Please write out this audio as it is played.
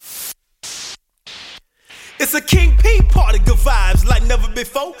It's a King P party, good vibes like never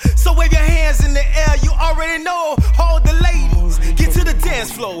before. So wave your hands in the air, you already know. All the ladies, get to the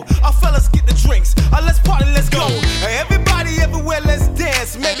dance floor. Our fellas get the drinks, let's party, let's go. Everybody everywhere, let's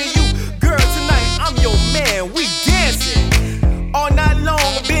dance. Maybe you, girl, tonight I'm your man. We dancing all night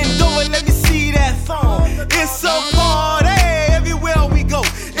long. Bend over, let me see that thong. It's a party everywhere we go.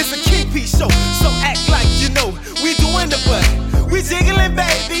 It's a King P show, so act like you know. We doing the butt, we jiggling,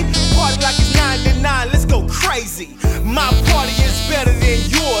 baby. Party like it's 99, let's go crazy. My party is better than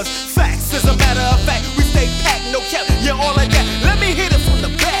yours. Facts, as a matter of fact, we stay packed, no cap, yeah, all like that. Let me hit it from the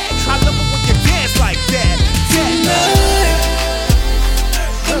back. I love it when you dance like that. Tonight,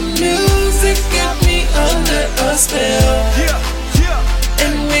 the music got me under a spell.